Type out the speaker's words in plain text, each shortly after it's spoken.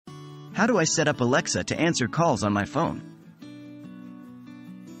How do I set up Alexa to answer calls on my phone?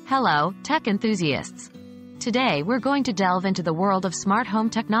 Hello, tech enthusiasts. Today we're going to delve into the world of smart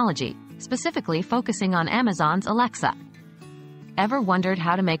home technology, specifically focusing on Amazon's Alexa. Ever wondered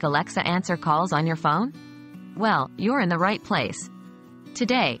how to make Alexa answer calls on your phone? Well, you're in the right place.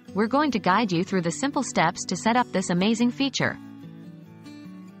 Today, we're going to guide you through the simple steps to set up this amazing feature.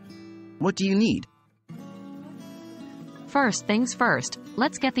 What do you need? First things first,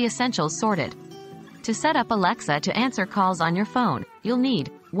 let's get the essentials sorted. To set up Alexa to answer calls on your phone, you'll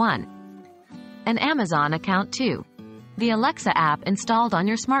need 1. An Amazon account. 2. The Alexa app installed on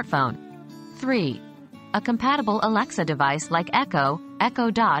your smartphone. 3. A compatible Alexa device like Echo,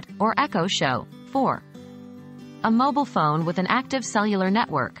 Echo Dot, or Echo Show. 4. A mobile phone with an active cellular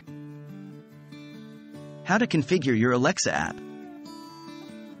network. How to configure your Alexa app?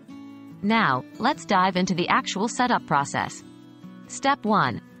 Now, let's dive into the actual setup process. Step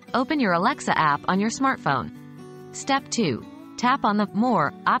 1. Open your Alexa app on your smartphone. Step 2. Tap on the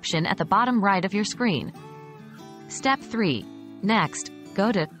More option at the bottom right of your screen. Step 3. Next,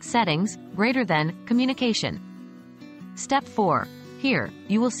 go to Settings, Communication. Step 4. Here,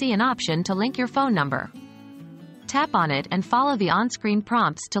 you will see an option to link your phone number. Tap on it and follow the on-screen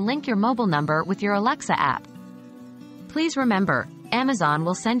prompts to link your mobile number with your Alexa app. Please remember, Amazon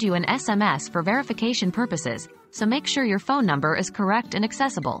will send you an SMS for verification purposes, so make sure your phone number is correct and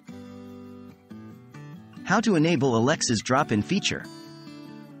accessible. How to enable Alexa's drop-in feature?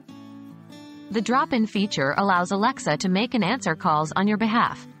 The drop-in feature allows Alexa to make and answer calls on your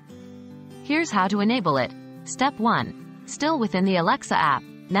behalf. Here's how to enable it. Step 1. Still within the Alexa app,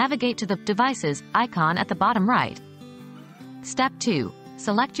 navigate to the Devices icon at the bottom right. Step 2.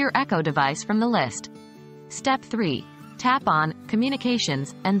 Select your Echo device from the list. Step 3. Tap on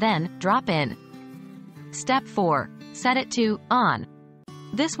Communications and then Drop In. Step 4. Set it to On.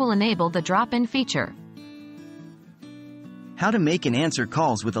 This will enable the drop-in feature. How to make and answer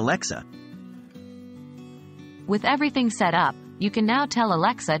calls with Alexa? With everything set up, you can now tell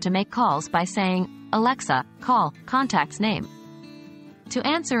Alexa to make calls by saying, "Alexa, call contact's name." To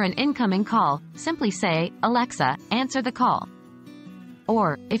answer an incoming call, simply say, "Alexa, answer the call."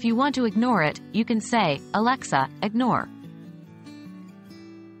 Or, if you want to ignore it, you can say, "Alexa, ignore."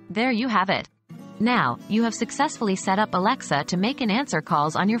 There you have it. Now, you have successfully set up Alexa to make and answer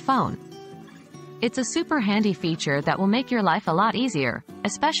calls on your phone. It's a super handy feature that will make your life a lot easier,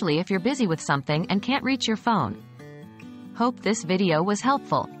 especially if you're busy with something and can't reach your phone. Hope this video was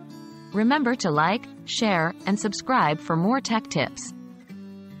helpful. Remember to like, share, and subscribe for more tech tips.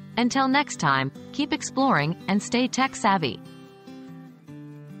 Until next time, keep exploring and stay tech savvy.